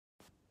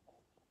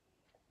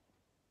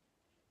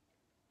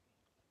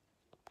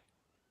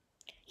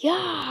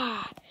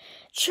Yeah.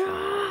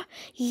 Cha.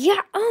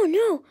 Yeah. Oh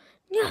no.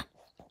 Yeah.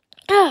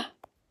 Ah.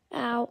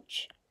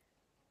 Ouch.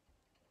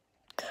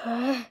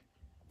 Yeah,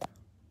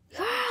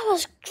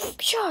 let's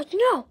shot.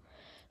 No.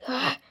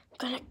 I'm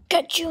gonna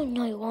get you.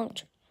 No, you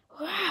won't.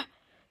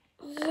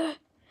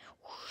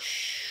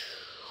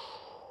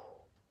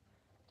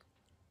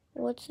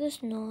 What's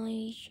this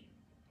noise?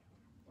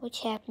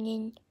 What's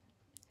happening?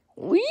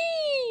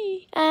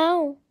 Wee!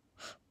 Ow.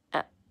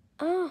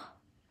 Oh.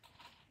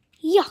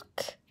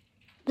 Yuck.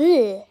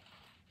 Bleh.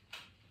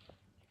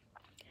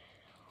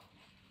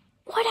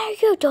 What are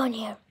you doing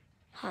here?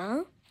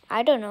 Huh?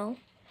 I don't know.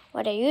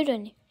 What are you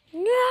doing here?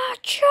 No,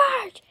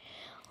 charge!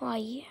 Oh,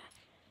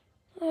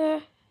 yeah.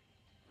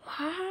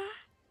 Huh?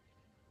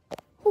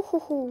 Hoo hoo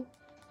hoo.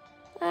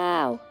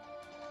 Ow.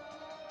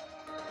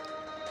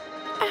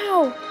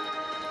 Ow.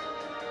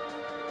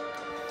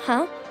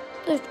 Huh?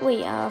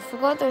 Wait, I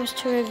forgot there's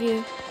two of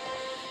you.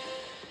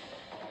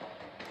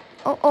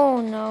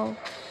 Oh no.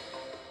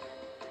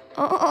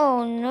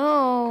 Oh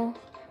no.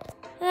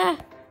 Ah,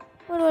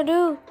 what do I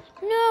do?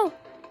 No.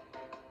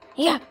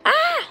 Yeah.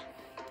 Ah!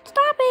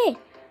 Stop it.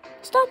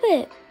 Stop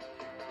it.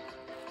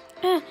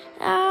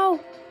 Ow.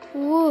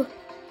 Woo.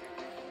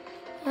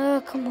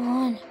 Oh, come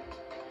on.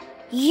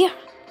 Yeah.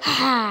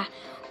 Ha.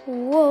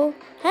 Whoa.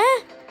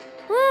 Huh?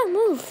 Oh,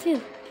 move.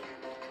 Phew.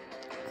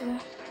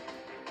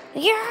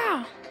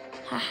 Yeah.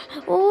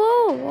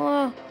 Whoa.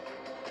 Whoa.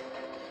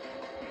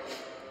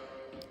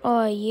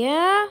 Oh,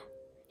 yeah?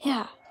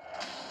 Yeah.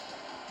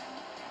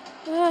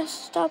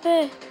 Stop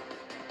it.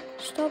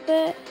 Stop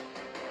it.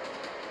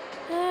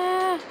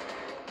 No.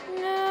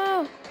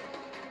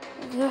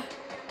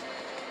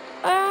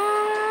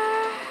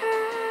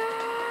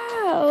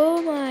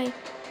 Oh, my.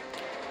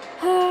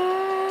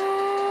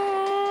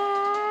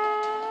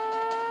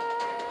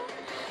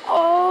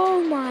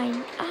 Oh,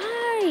 my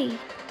eye.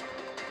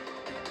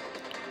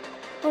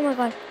 Oh, my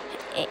God.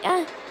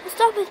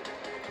 Stop it.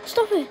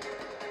 Stop it.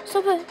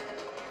 Stop it.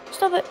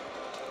 Stop it.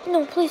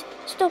 No, please.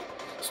 Stop.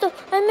 Stop.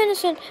 I'm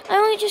innocent. I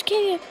only just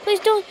came here. Please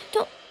don't.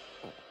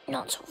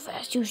 Not so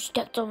fast. You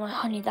stepped on my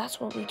honey. That's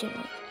what we did.